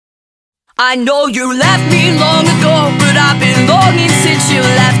I know you left me long ago, but I've been longing since you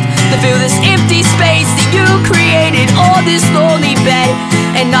left to fill this empty space that you created on this lonely bed.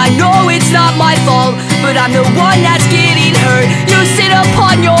 And I know it's not my fault, but I'm the one that's getting hurt. You sit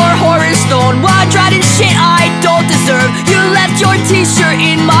upon your horror stone while dreading shit I don't deserve. You left your t-shirt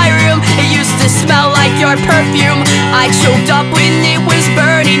in my room, it used to smell like your perfume. I choked up when it was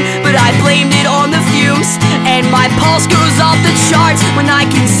burning, but I blamed it on the fumes. And my pulse goes off the charts when I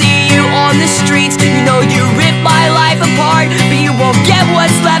can see you on the streets. You know you ripped my life apart, but you won't get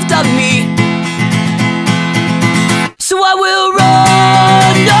what's left of me. So I will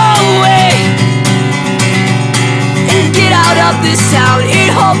run away and get out of this town and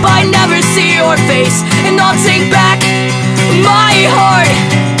hope I never see your face. And I'll take back my heart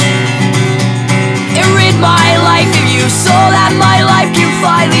and rid my life of you, so that my life can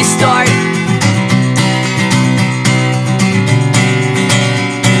finally start.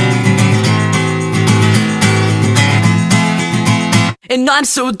 And I'm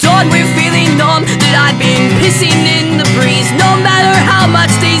so done with feeling numb that I've been pissing in the breeze. No matter how much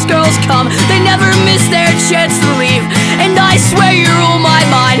these girls come, they never miss their chance to leave. And I swear you rule my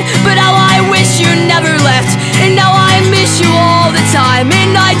mind, but how I wish you never left. And now I miss you all the time,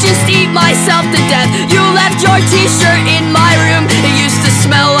 and I just eat myself to death. You left your t-shirt in my room, it used to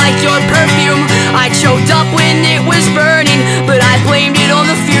smell like your perfume. I choked up when it was burning, but I blamed it on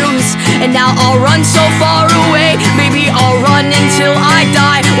the fumes. And now I'll run so far away, maybe I'll run until I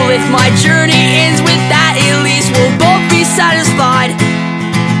die. Well, if my journey ends with that, at least we'll both be satisfied.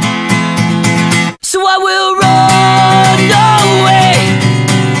 So I will run away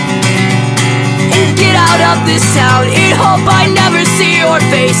and get out of this town and hope I never see your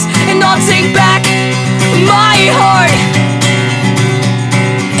face. And I'll take back my heart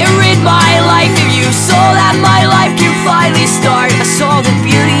and rid my life of you, so that my life can finally start. I saw the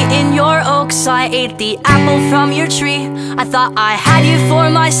beauty in your oaks, I ate the apple from your tree. I thought I had you for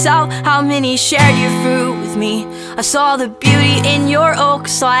myself, how many shared your fruit with me? I saw the beauty in your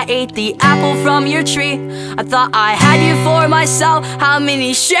oaks, so I ate the apple from your tree. I thought I had you for myself, how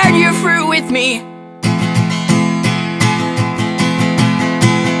many shared your fruit with me?